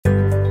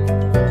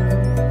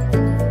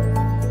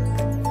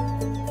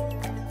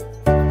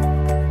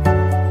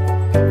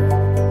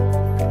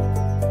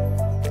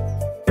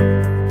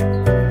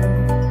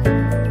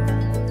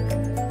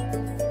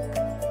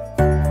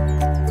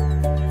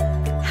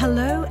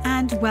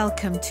and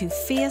welcome to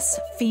Fierce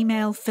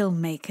Female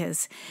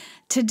Filmmakers.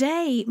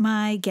 Today,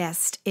 my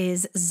guest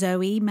is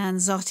Zoe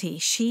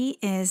Manzotti.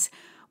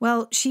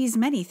 She's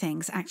many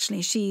things,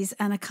 actually. She's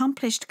an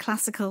accomplished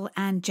classical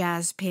and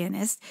jazz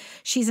pianist.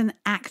 She's an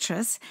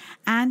actress,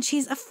 and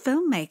she's a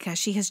filmmaker.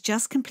 She has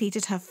just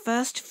completed her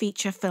first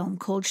feature film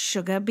called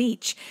Sugar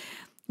Beach.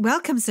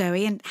 Welcome,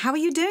 Zoe, and how are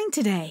you doing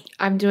today?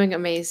 I'm doing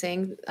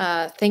amazing.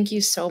 Thank you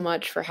so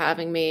much for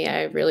having me.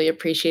 I really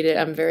appreciate it.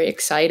 I'm very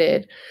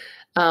excited.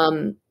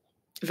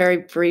 Very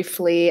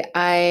briefly,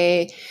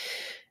 I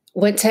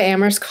went to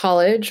Amherst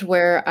College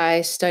where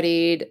I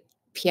studied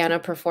piano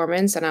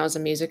performance and I was a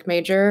music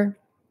major.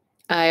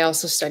 I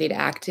also studied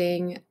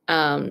acting.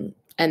 And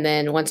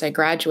then once I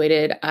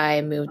graduated, I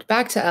moved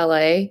back to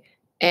LA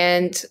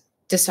and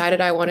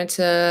decided I wanted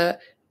to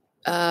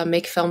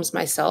make films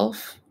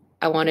myself.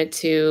 I wanted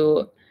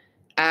to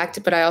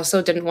act, but I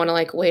also didn't want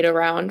to wait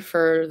around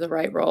for the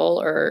right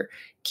role or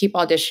keep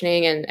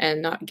auditioning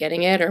and not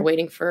getting it or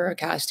waiting for a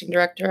casting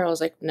director. I was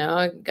like, no,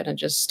 I'm going to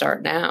just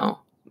start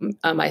now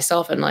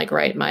myself and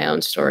write my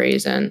own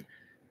stories and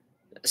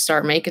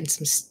start making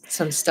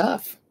some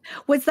stuff.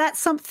 Was that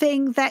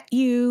something that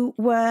you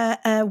were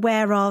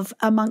aware of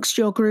amongst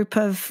your group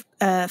of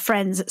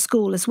friends at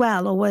school as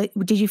well? Or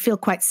did you feel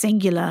quite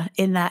singular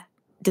in that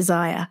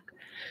desire?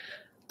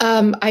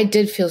 I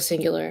did feel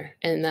singular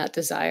in that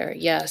desire.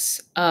 Yes.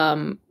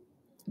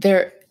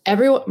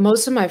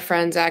 Most of my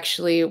friends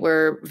actually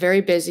were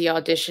very busy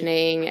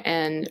auditioning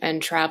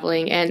and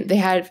traveling, and they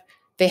have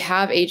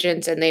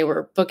agents and they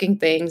were booking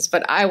things,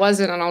 but I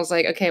wasn't. And I was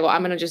like, okay, well,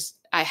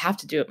 I have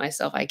to do it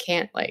myself. I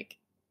can't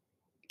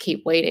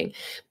keep waiting.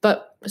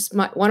 But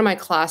one of my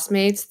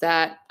classmates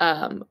that,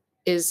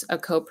 is a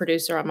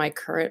co-producer on my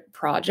current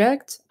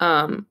project,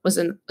 was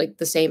in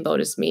the same boat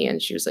as me.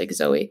 And she was like,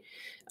 Zoe,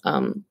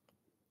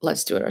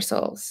 let's do it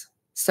ourselves.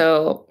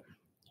 So,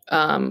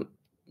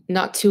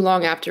 not too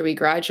long after we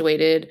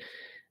graduated,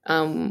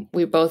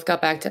 we both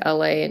got back to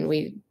LA and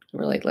we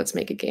were like, let's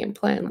make a game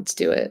plan. Let's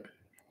do it.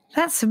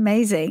 That's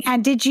amazing.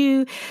 And did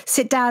you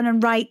sit down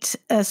and write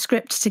a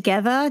script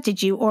together?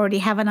 Did you already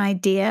have an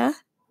idea?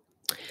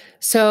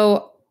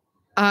 So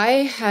I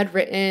had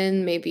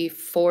written maybe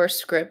 4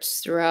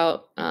 scripts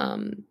throughout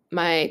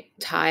my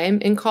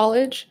time in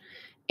college.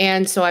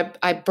 And so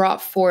I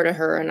brought 4 to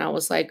her and I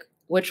was like,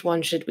 which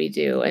one should we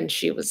do? And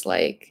she was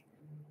like,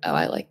 oh,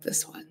 I like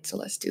this one. So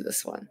let's do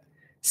this one.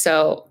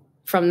 So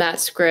from that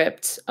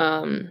script,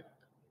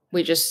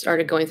 we just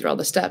started going through all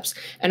the steps.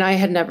 And I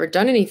had never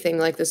done anything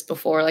like this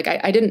before.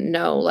 I didn't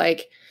know,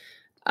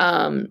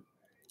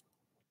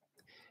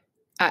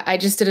 I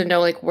just didn't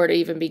know where to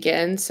even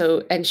begin.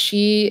 So, and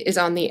she is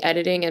on the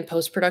editing and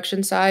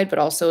post-production side, but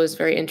also is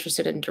very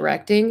interested in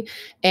directing.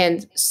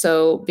 And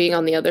so being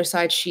on the other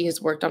side, she has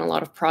worked on a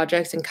lot of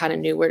projects and kind of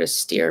knew where to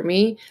steer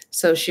me.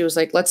 So she was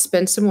like, let's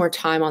spend some more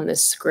time on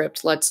this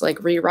script. Let's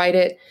rewrite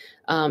it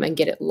and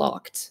get it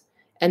locked.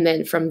 And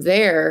then from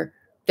there,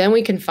 then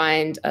we can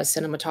find a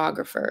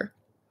cinematographer.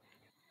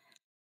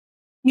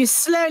 You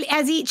slowly,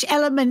 as each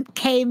element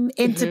came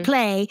into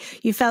play,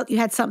 you felt you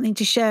had something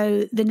to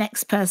show the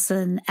next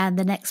person and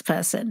the next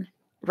person.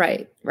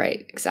 Right,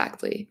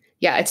 exactly.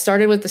 Yeah, it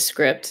started with the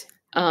script.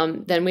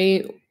 Then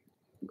we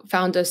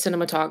found a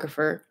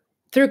cinematographer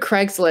through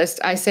Craigslist.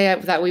 I say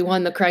that we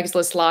won the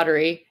Craigslist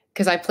lottery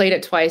because I played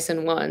it twice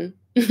and won.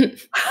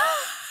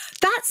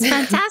 That's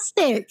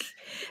fantastic.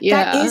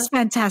 Yeah. That is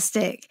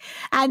fantastic.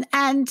 And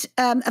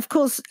of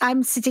course,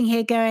 I'm sitting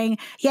here going,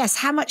 yes,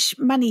 how much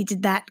money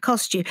did that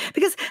cost you?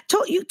 Because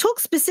you talk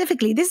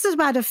specifically, this is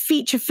about a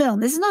feature film.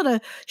 This is not a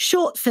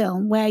short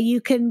film where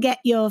you can get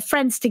your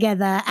friends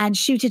together and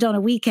shoot it on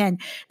a weekend.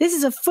 This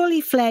is a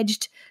fully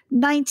fledged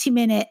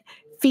 90-minute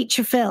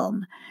feature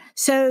film.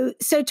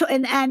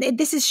 And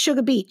this is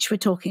Sugar Beach we're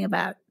talking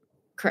about.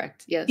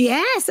 Correct. Yes.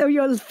 Yes. So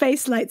your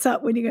face lights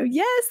up when you go,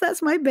 yes,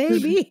 that's my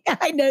baby.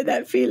 I know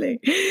that feeling.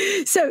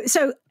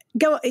 So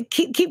go,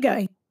 keep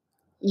going.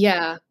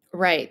 Yeah.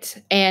 Right.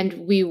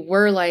 And we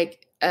were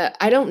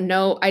I don't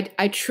know.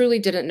 I truly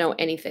didn't know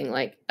anything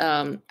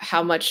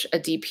how much a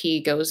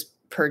DP goes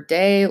per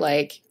day.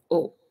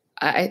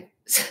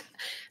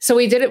 So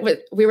we did it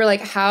we were like,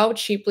 how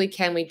cheaply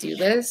can we do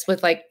this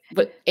with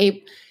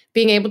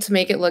being able to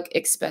make it look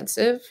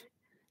expensive?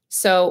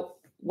 So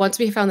once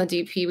we found the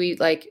DP, we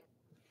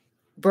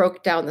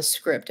broke down the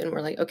script and we're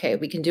like, okay,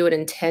 we can do it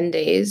in 10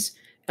 days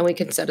and we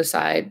can set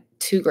aside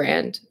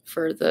 $2,000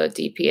 for the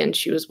DP. And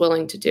she was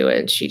willing to do it.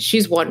 And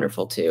she's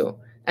wonderful too.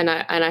 And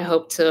I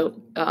hope to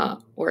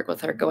work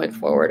with her going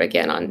forward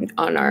again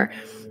on our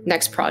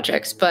next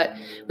projects. But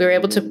we were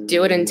able to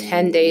do it in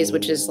 10 days,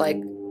 which is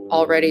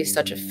already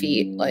such a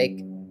feat.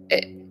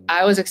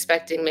 I was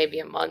expecting maybe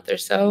a month or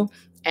so.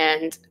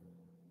 And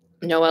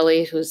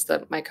Noelle, who's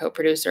my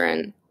co-producer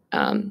and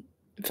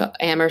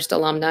Amherst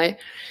alumni,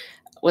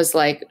 was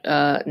like,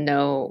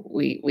 no,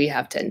 we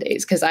have 10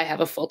 days because I have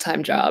a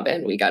full-time job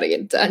and we got to get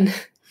it done.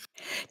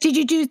 Did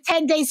you do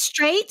 10 days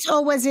straight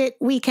or was it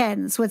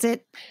weekends? Was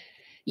it?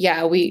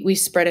 Yeah, we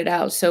spread it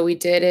out. So we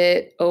did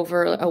it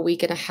over a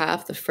week and a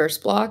half, the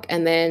first block.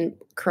 And then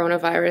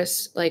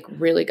coronavirus like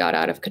really got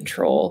out of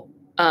control.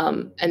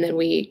 And then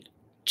we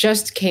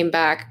just came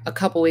back a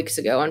couple weeks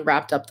ago and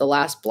wrapped up the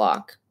last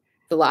block,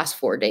 the last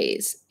 4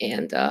 days.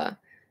 And that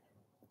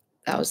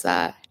was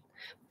that.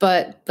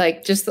 But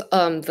like just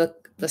the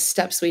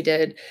steps we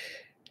did,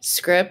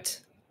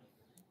 script,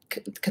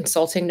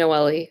 consulting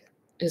Noelle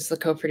is the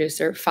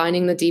co-producer,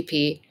 finding the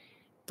DP,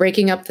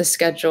 breaking up the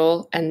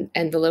schedule and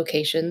the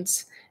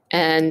locations,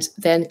 and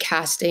then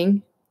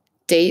casting,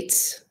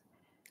 dates,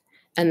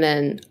 and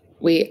then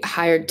we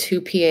hired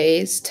 2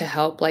 PAs to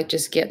help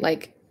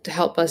to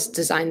help us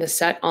design the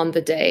set on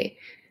the day.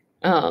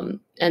 And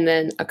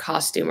then a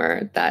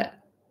costumer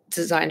that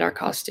designed our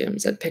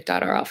costumes and picked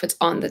out our outfits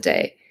on the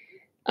day.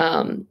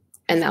 And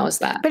that was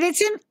that. But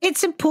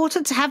it's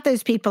important to have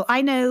those people.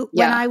 I know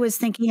when I was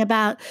thinking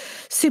about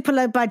super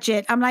low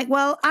budget, I'm like,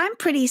 well, I'm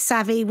pretty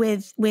savvy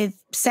with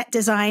set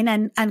design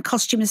and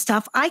costume and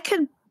stuff. I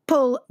can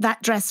pull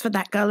that dress for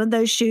that girl and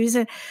those shoes.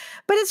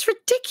 But it's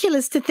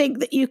ridiculous to think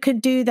that you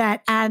could do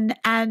that and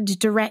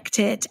direct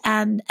it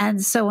and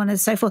so on and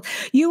so forth.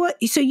 You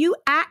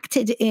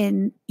acted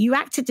in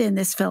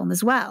this film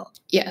as well.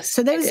 Yes.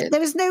 So there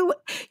was no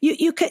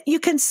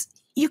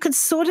you can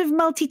sort of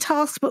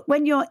multitask, but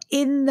when you're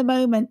in the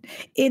moment,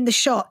 in the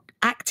shot,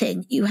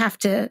 acting, you have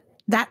to,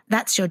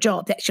 that's your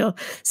job. That's your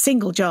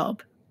single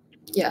job.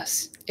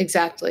 Yes,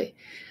 exactly.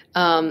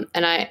 And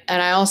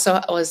I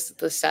also was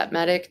the set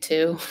medic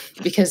too,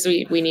 because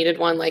we needed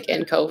one like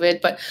in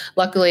COVID, but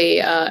luckily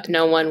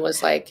no one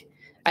was like,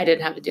 I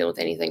didn't have to deal with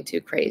anything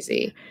too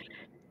crazy.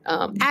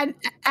 And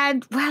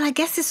well, I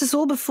guess this was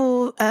all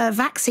before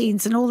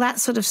vaccines and all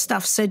that sort of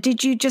stuff. So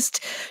did you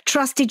just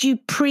trust, did you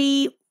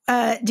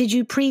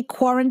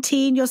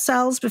pre-quarantine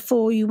yourselves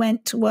before you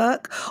went to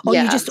work? Or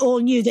you just all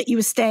knew that you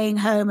were staying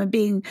home and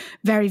being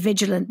very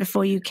vigilant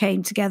before you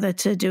came together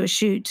to do a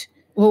shoot?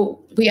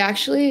 Well, we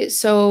actually,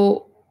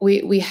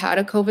 we had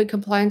a COVID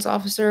compliance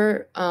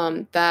officer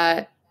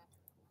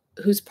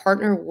whose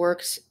partner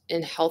works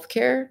in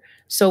healthcare.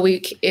 So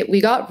we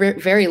got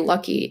very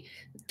lucky.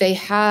 They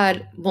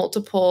had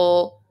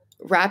multiple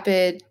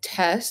rapid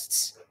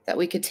tests that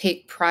we could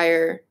take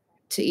prior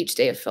to each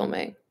day of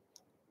filming.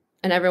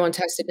 And everyone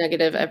tested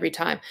negative every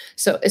time.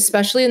 So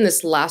especially in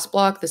this last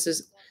block,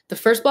 the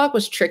first block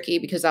was tricky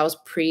because that was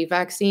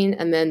pre-vaccine.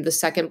 And then the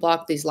second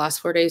block, these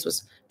last 4 days,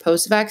 was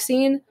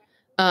post-vaccine.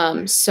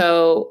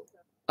 So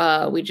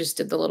we just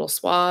did the little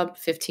swab,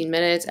 15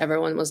 minutes.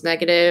 Everyone was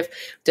negative,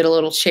 did a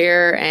little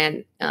cheer,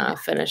 and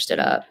finished it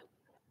up.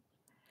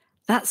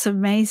 That's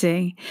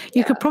amazing.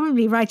 You could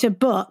probably write a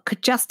book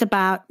just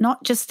about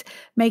not just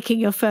making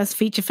your first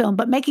feature film,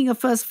 but making your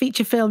first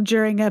feature film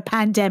during a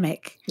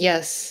pandemic.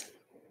 Yes.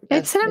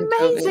 It's an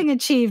amazing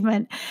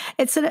achievement.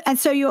 And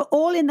so you're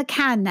all in the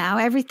can now.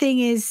 Everything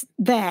is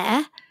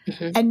there.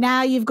 Mm-hmm. And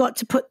now you've got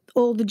to put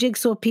all the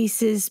jigsaw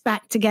pieces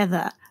back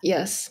together.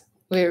 Yes.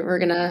 We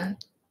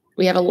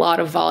have a lot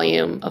of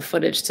volume of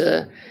footage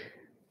to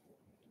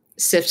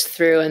sift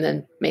through and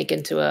then make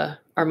into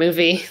our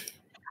movie.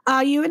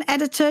 Are you an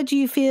editor? Do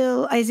you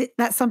feel,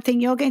 that's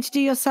something you're going to do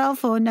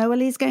yourself or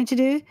Noelle's going to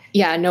do?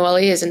 Yeah, Noelle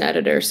is an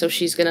editor, so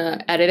she's going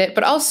to edit it,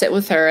 but I'll sit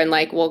with her and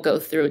like, we'll go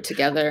through it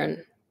together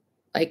and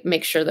like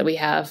make sure that we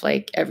have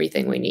like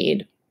everything we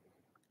need.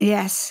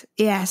 Yes.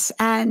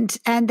 And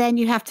then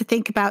you have to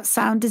think about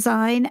sound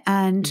design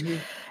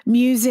and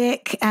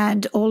music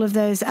and all of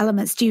those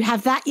elements. Do you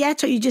have that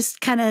yet? Or are you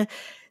just kind of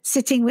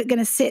going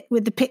to sit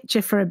with the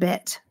picture for a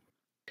bit?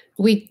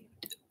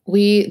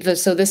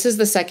 So this is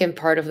the second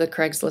part of the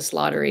Craigslist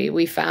lottery.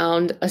 We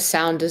found a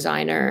sound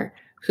designer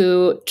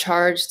who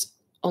charged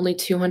only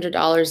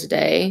 $200 a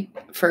day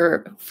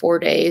for 4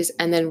 days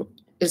and then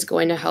is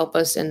going to help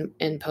us in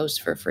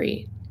post for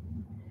free.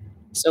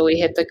 So we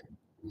hit the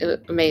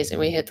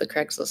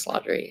Craigslist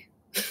lottery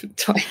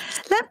twice.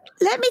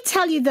 Let me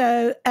tell you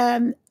though,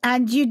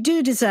 and you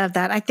do deserve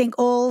that. I think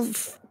all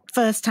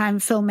first-time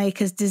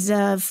filmmakers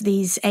deserve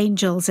these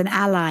angels and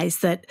allies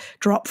that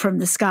drop from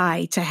the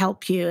sky to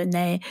help you. And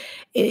I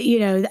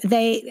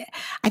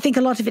think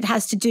a lot of it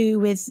has to do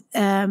with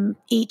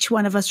each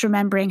one of us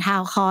remembering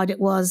how hard it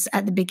was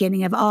at the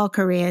beginning of our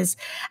careers.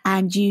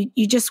 And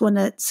you just want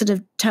to sort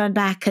of turn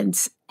back and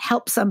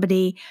help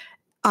somebody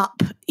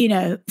up,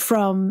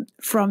 from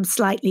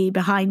slightly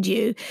behind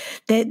you.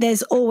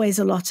 There's always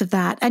a lot of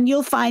that. And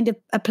you'll find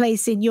a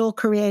place in your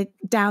career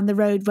down the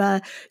road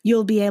where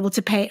you'll be able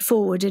to pay it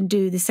forward and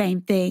do the same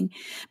thing.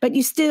 But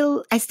I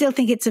still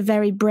think it's a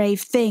very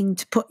brave thing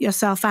to put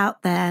yourself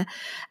out there,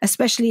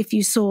 especially if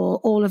you saw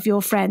all of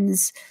your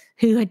friends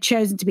who had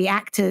chosen to be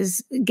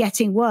actors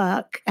getting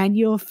work and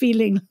you're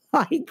feeling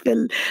like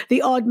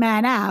the odd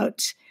man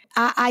out.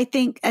 I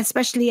think,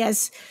 especially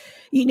as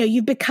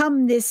you've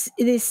become this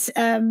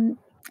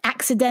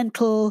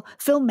accidental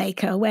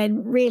filmmaker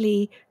when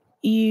really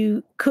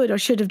you could or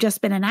should have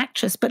just been an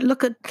actress. But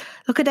look at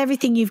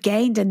everything you've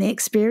gained and the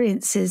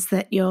experiences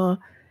that you're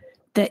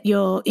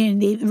in,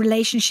 the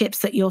relationships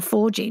that you're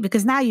forging.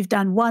 Because now you've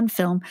done one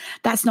film,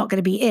 that's not going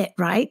to be it,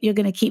 right? You're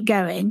going to keep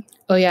going.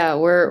 Oh yeah,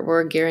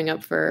 we're gearing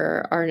up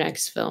for our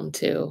next film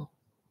too.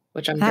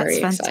 which I'm That's very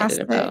excited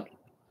fantastic. about.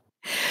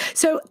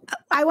 So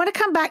I want to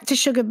come back to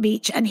Sugar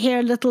Beach and hear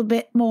a little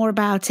bit more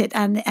about it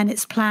and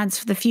its plans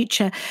for the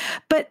future.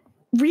 But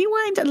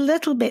rewind a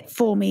little bit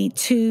for me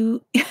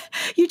to,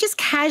 you just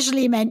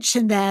casually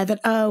mentioned there that,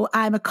 oh,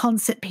 I'm a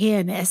concert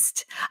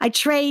pianist. I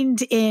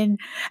trained in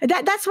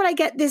that's what I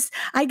get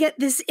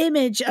this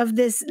image of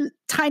this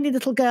tiny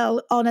little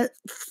girl on a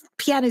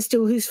piano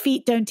stool whose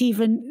feet don't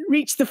even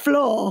reach the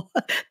floor,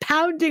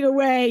 pounding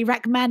away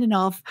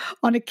Rachmaninoff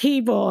on a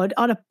keyboard,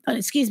 on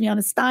a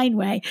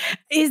Steinway.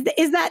 Is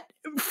that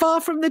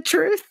far from the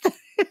truth?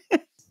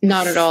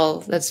 Not at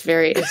all. It's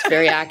very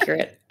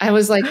accurate. I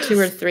was like 2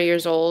 or 3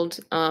 years old,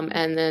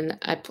 and then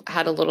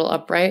had a little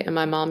upright in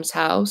my mom's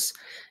house,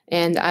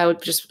 and I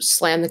would just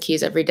slam the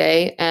keys every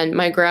day. And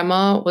my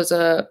grandma was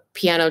a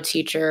piano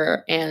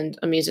teacher and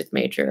a music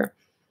major,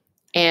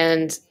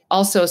 and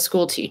also a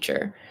school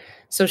teacher.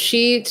 So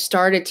she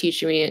started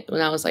teaching me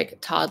when I was like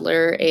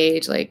toddler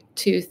age, like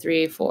 2,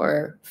 3,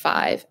 4,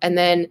 5, and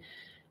then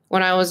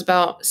when I was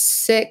about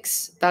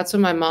 6, that's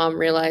when my mom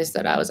realized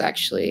that I was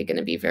actually going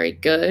to be very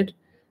good.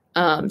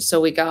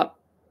 So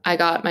I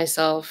got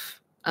myself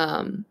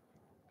a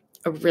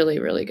really,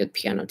 really good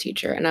piano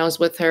teacher, and I was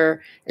with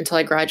her until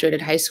I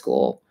graduated high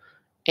school,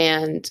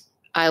 and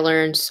I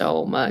learned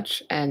so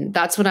much. And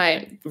that's when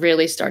I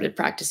really started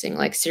practicing,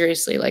 like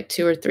seriously, like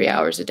 2 or 3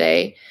 hours a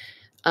day.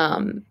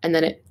 And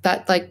then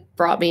that like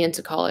brought me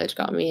into college,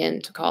 got me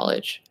into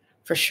college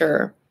for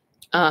sure.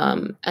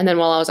 And then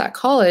while I was at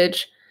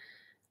college,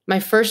 my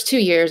first 2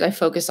 years, I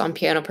focused on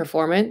piano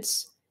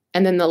performance.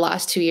 And then the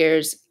last 2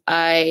 years,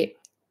 I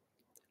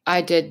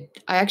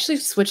actually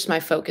switched my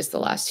focus the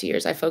last 2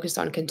 years. I focused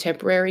on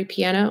contemporary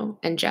piano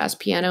and jazz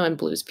piano and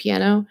blues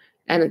piano.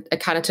 And I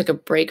kind of took a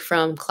break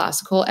from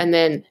classical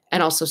and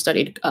also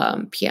studied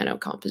piano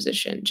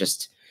composition,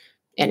 just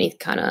any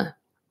kind of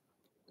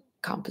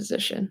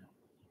composition,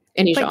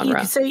 any But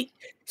genre.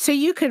 so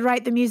you could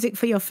write the music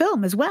for your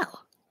film as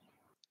well.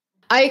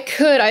 I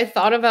could. I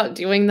thought about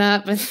doing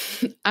that,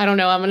 but I don't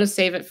know. I'm going to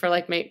save it for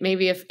like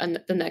maybe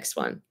the next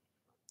one.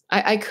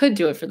 I could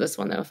do it for this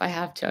one though if I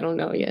have to. I don't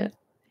know yet.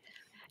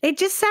 It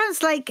just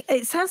sounds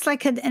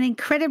like an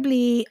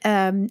incredibly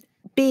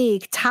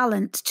big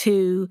talent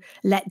to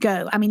let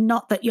go. I mean,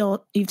 not that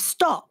you've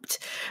stopped,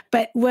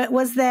 but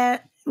was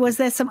there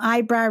some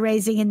eyebrow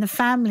raising in the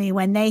family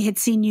when they had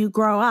seen you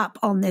grow up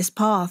on this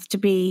path to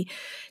be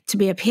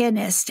a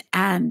pianist,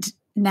 and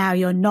now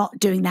you're not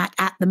doing that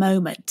at the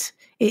moment?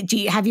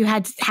 Have you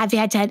had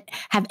to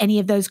have any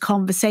of those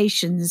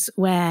conversations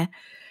where,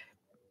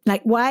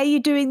 like, why are you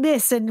doing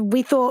this? And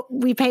we thought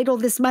we paid all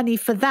this money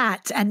for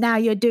that, and now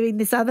you're doing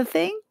this other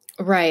thing?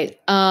 Right.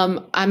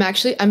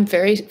 I'm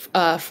very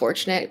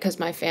fortunate because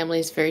my family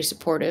is very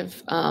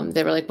supportive.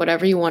 They were like,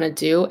 whatever you want to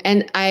do.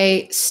 And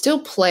I still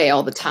play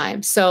all the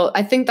time. So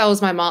I think that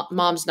was my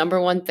mom's number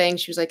one thing.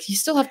 She was like, you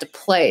still have to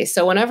play.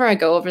 So whenever I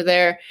go over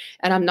there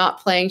and I'm not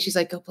playing, she's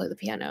like, go play the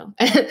piano.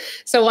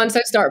 So once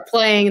I start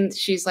playing,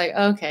 she's like,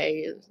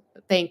 okay,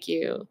 thank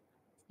you.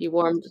 You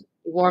warmed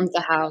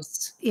the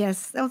house.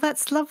 Yes. Oh,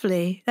 that's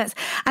lovely.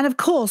 And of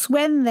course,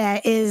 when there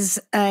is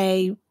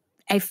a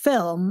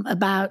film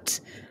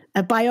about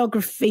a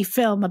biography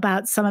film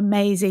about some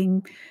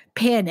amazing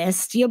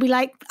pianist, you'll be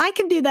like, I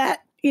can do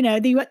that. You know,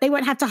 they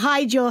won't have to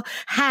hide your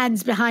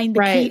hands behind the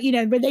key. Right. You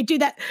know, when they do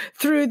that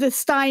through the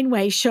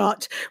Steinway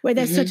shot, where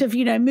they're sort of,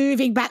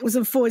 moving backwards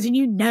and forwards,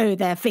 and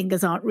their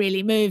fingers aren't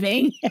really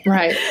moving.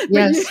 Right.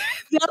 But Yes.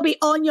 they'll be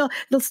on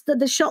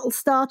the shot will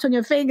start on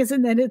your fingers,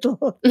 and then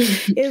it'll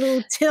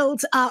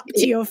tilt up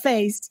to your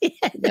face.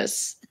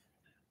 Yes.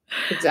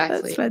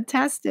 Exactly. That's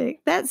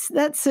fantastic. That's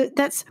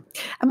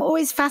I'm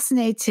always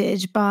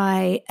fascinated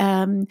by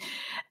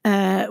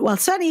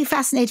certainly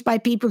fascinated by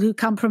people who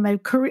come from a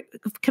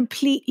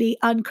completely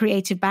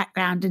uncreative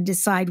background and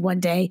decide one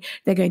day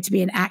they're going to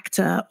be an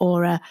actor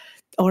or a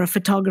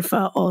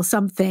photographer or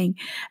something.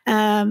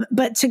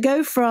 But to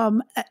go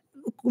from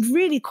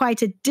really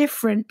quite a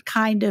different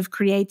kind of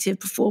creative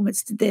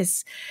performance to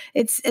this,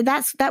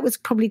 that was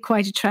probably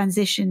quite a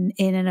transition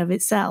in and of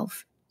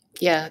itself.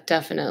 Yeah,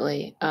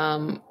 definitely.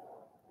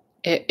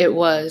 It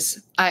was.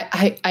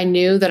 I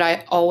knew that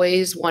I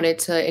always wanted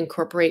to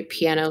incorporate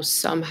piano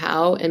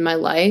somehow in my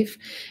life,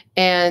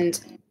 and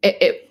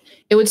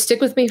it would stick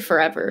with me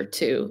forever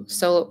too.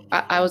 So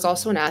I was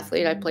also an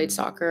athlete. I played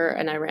soccer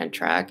and I ran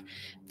track,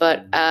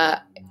 but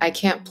I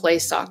can't play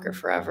soccer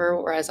forever,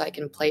 whereas I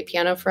can play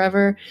piano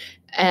forever.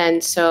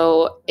 And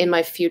so in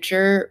my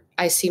future,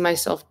 I see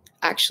myself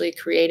actually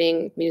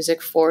creating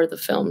music for the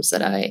films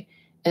that I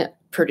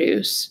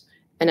produce.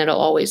 And it'll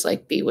always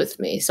like be with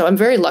me. So I'm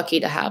very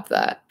lucky to have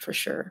that for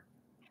sure.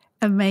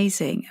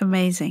 Amazing,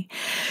 amazing.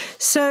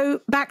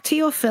 So back to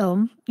your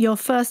film, your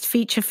first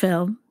feature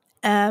film.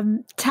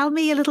 Tell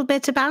me a little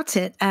bit about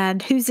it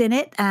and who's in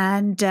it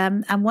and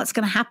what's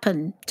going to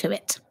happen to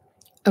it.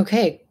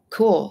 Okay,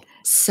 cool.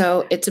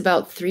 So it's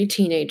about 3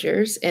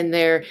 teenagers in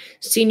their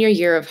senior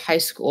year of high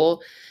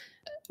school.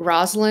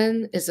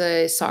 Rosalind is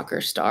a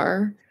soccer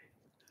star.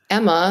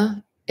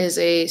 Emma is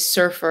a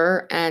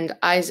surfer, and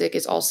Isaac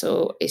is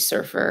also a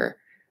surfer.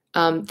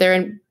 They're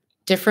in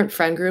different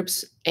friend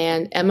groups,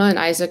 and Emma and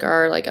Isaac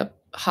are like a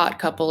hot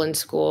couple in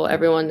school.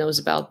 Everyone knows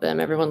about them.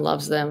 Everyone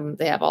loves them.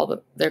 They have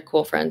their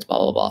cool friends, blah,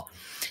 blah, blah.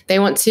 They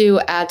want to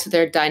add to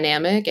their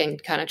dynamic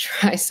and kind of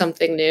try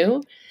something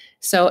new.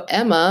 So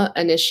Emma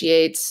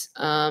initiates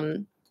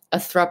a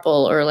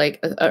throuple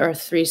or a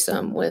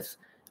threesome with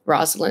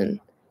Rosalind,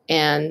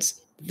 and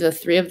the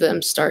three of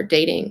them start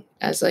dating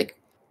as like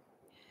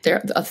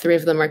the three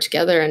of them are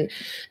together, and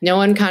no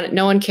one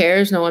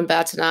cares, no one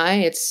bats an eye.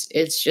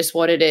 It's just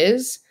what it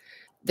is.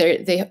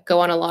 They go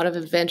on a lot of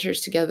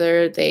adventures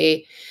together.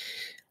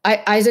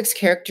 Isaac's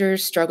character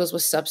struggles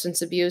with substance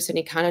abuse, and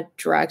he kind of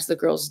drags the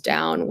girls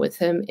down with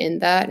him in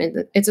that.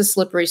 And it's a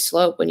slippery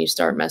slope when you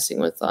start messing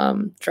with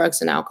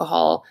drugs and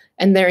alcohol.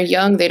 And they're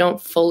young; they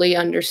don't fully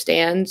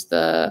understand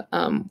the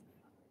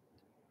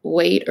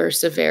weight or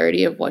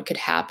severity of what could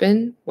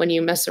happen when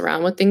you mess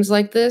around with things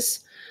like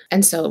this.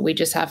 And so we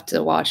just have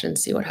to watch and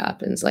see what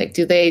happens. Like,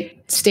 do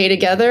they stay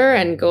together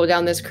and go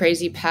down this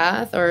crazy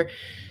path, or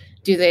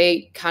do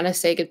they kind of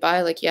say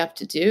goodbye like you have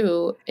to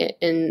do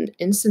in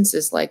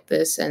instances like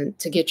this, and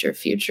to get your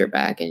future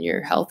back and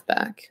your health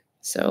back?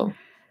 So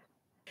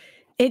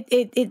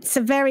it's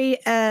a very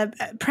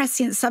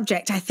prescient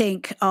subject, I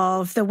think,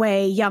 of the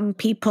way young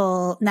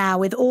people now,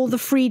 with all the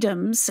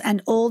freedoms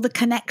and all the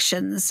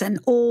connections and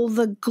all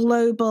the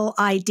global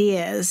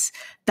ideas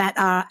that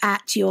are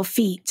at your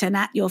feet and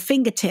at your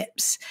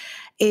fingertips,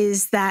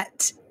 is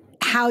that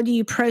how do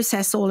you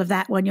process all of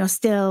that when you're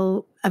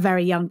still a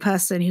very young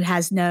person who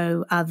has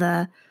no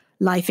other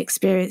life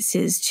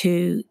experiences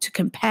to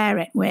compare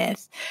it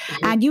with?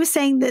 Mm-hmm. And you were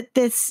saying that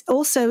this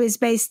also is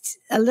based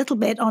a little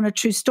bit on a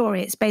true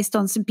story. It's based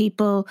on some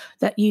people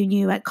that you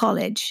knew at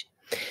college.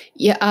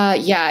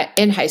 Yeah,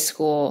 in high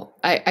school.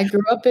 I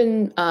grew up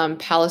in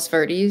Palos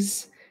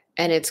Verdes,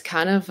 and it's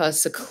kind of a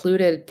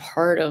secluded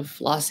part of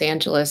Los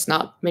Angeles.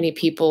 Not many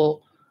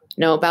people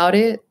know about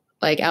it,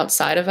 like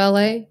outside of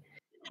LA.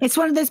 It's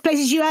one of those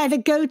places you either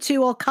go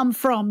to or come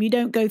from. You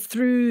don't go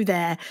through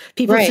there.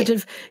 People Right. sort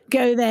of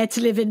go there to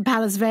live in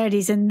Palos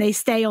Verdes, and they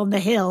stay on the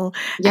hill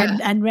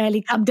and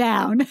rarely come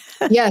down.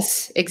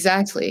 Yes,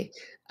 exactly.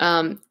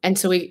 And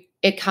so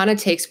it kind of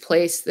takes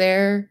place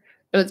there.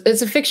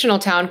 It's a fictional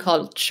town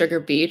called Sugar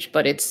Beach,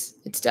 but it's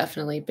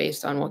definitely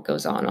based on what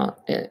goes on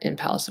in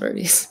Palos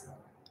Verdes.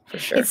 For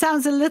sure. It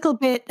sounds a little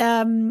bit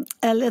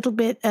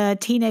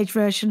teenage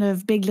version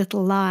of Big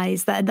Little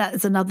Lies. That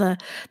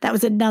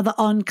was another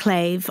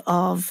enclave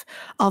of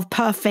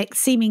perfect,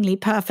 seemingly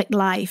perfect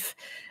life.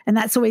 And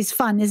that's always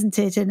fun, isn't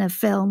it, in a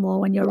film or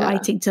when you're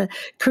writing, to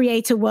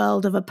create a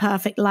world of a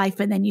perfect life,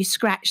 and then you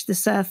scratch the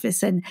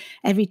surface, and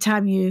every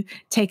time you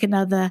take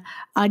another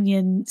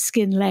onion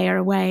skin layer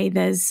away,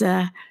 there's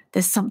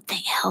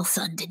something else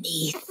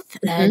underneath.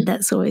 Mm-hmm. And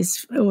that's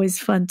always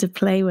fun to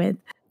play with.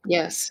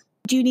 Yes.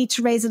 Do you need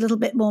to raise a little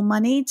bit more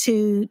money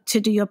to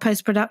do your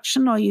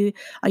post-production, or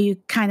are you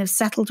kind of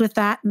settled with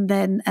that, and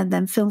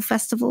then film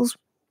festivals?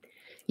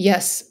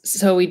 Yes.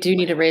 So we do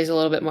need to raise a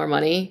little bit more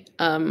money,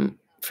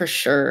 for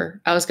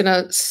sure. I was going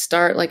to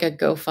start like a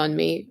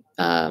GoFundMe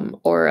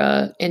or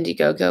a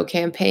Indiegogo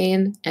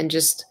campaign and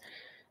just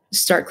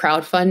start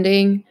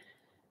crowdfunding.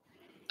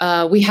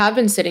 We have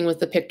been sitting with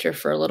the picture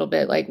for a little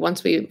bit. Like,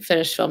 once we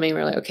finished filming,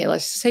 we're like, okay,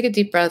 let's just take a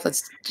deep breath.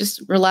 Let's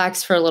just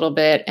relax for a little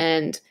bit,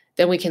 and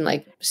then we can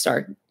like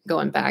start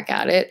going back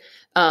at it.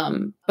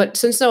 But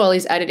since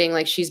Noelle's editing,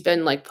 like, she's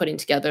been like putting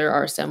together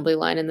our assembly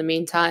line in the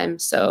meantime.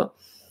 So,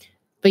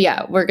 but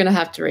yeah, we're going to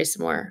have to raise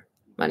some more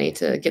money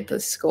to get the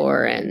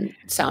score and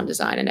sound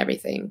design and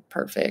everything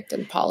perfect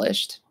and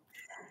polished.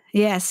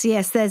 Yes.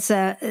 There's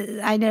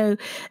I know,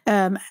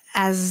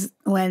 as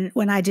when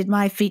I did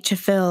my feature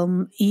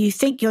film, you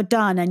think you're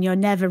done and you're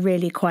never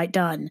really quite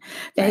done.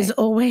 There's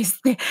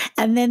always,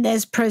 and then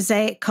there's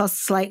prosaic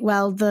costs like,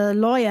 well, the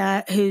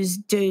lawyer who's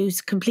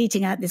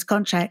completing out this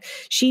contract,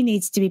 she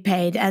needs to be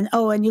paid. And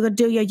you're going to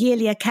do your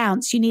yearly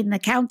accounts. You need an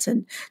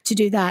accountant to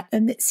do that.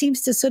 And it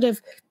seems to sort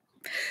of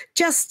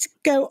just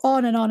go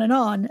on and on and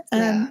on.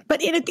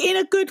 But in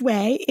a good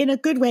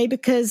way,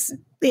 because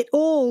it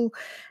all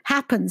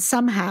happens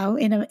somehow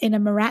in a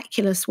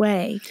miraculous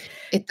way.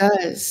 It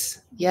does.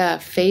 Yeah.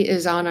 Fate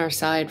is on our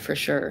side for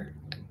sure.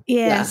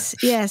 Yes.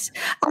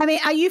 I mean,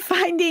 are you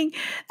finding,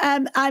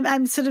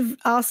 I'm sort of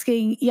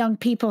asking young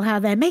people how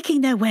they're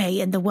making their way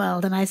in the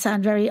world, and I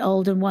sound very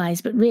old and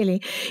wise, but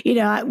really,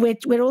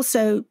 we're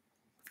also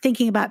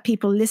thinking about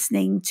people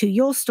listening to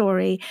your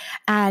story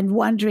and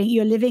wondering,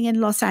 you're living in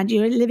Los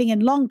Angeles, you're living in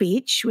Long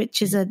Beach,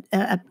 which is an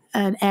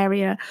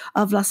area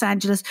of Los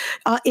Angeles.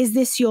 Is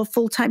this your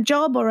full-time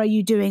job, or are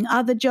you doing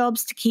other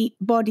jobs to keep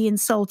body and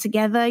soul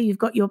together? You've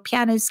got your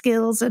piano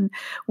skills, and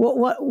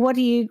what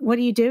are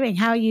you doing?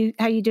 How are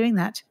you doing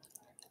that?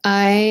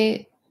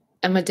 I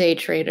am a day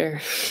trader.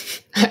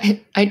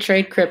 I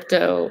trade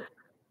crypto.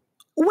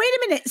 Wait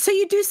a minute. So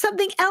you do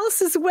something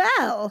else as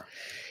well?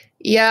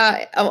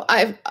 Yeah,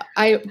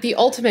 the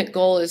ultimate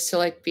goal is to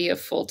like be a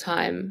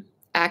full-time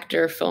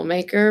actor,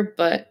 filmmaker,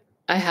 but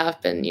I have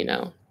been, doing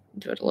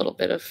a little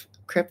bit of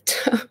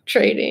crypto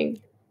trading.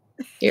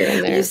 here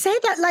and there. You say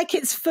that like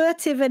it's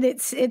furtive and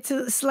it's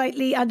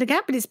slightly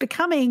underground, but it's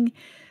becoming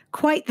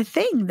quite the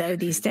thing though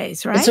these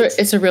days, right?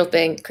 It's a real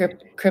thing.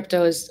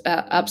 Crypto is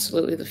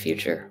absolutely the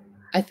future,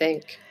 I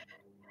think.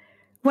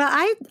 Well,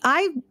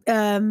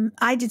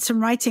 I did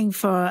some writing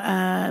for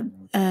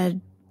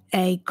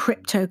a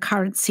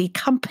cryptocurrency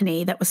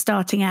company that was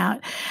starting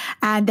out,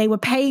 and they were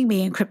paying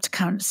me in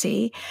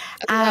cryptocurrency,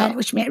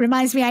 which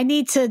reminds me I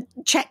need to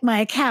check my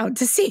account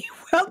to see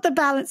what the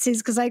balance is,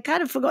 because I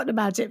kind of forgotten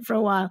about it for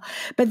a while.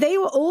 But they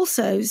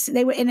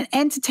were in an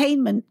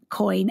entertainment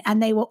coin,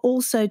 and they were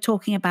also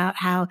talking about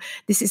how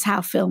this is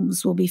how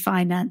films will be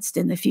financed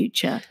in the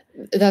future.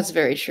 That's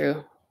very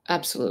true.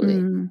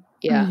 Absolutely.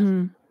 Yeah.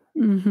 Mm-hmm.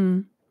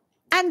 Mm-hmm.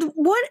 And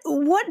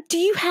what do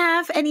you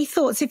have any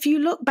thoughts if you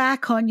look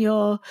back on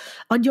your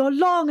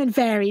long and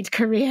varied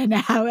career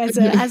now as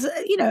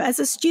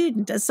a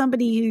student, as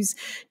somebody who's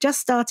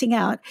just starting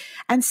out,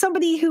 and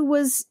somebody who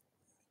was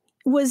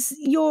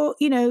your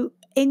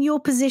in your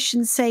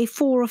position, say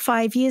 4 or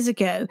 5 years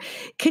ago?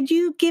 Could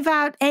you give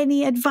out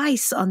any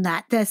advice on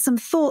that? There's some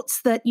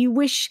thoughts that you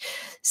wish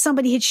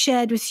somebody had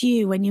shared with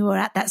you when you were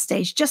at that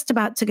stage, just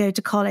about to go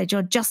to college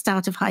or just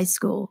out of high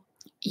school.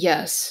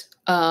 Yes.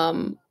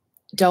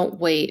 Don't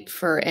wait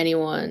for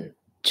anyone.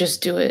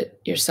 Just do it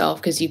yourself,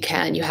 because you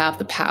can. You have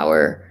the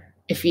power.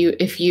 If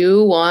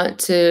you want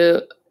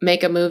to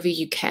make a movie,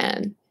 you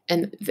can.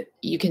 And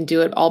you can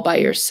do it all by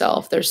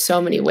yourself. There's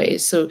so many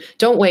ways. So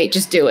don't wait.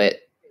 Just do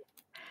it.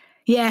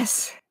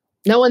 Yes.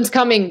 No one's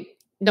coming.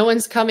 No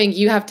one's coming.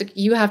 You have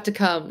to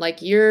come.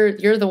 Like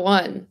you're the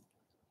one.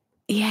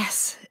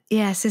 Yes.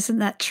 Yes, isn't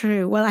that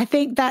true? Well, I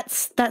think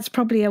that's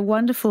probably a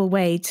wonderful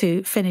way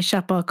to finish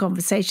up our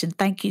conversation.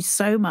 Thank you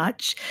so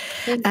much.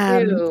 Thank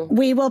you.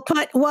 We will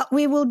put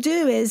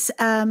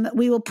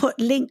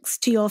links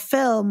to your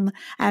film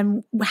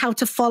and how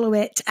to follow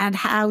it and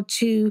how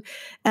to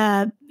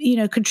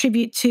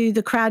contribute to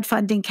the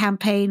crowdfunding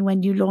campaign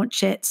when you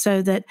launch it,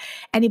 so that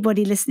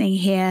anybody listening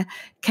here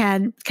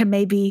can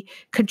maybe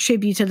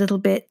contribute a little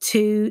bit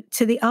to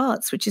the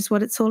arts, which is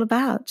what it's all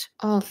about.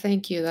 Oh,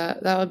 thank you.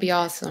 That would be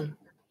awesome.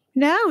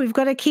 No, we've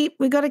got to keep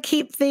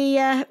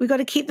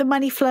the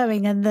money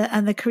flowing and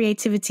the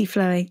creativity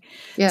flowing.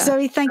 Yeah,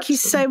 Zoe, thank absolutely. you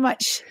so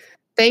much.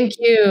 Thank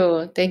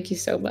you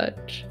so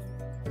much.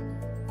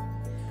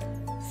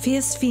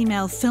 Fierce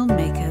Female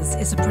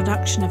Filmmakers is a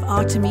production of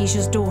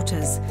Artemisia's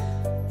Daughters.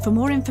 For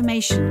more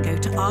information, go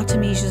to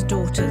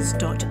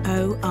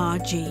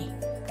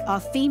artemisiasdaughters.org. Our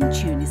theme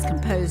tune is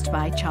composed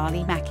by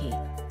Charlie Mackey.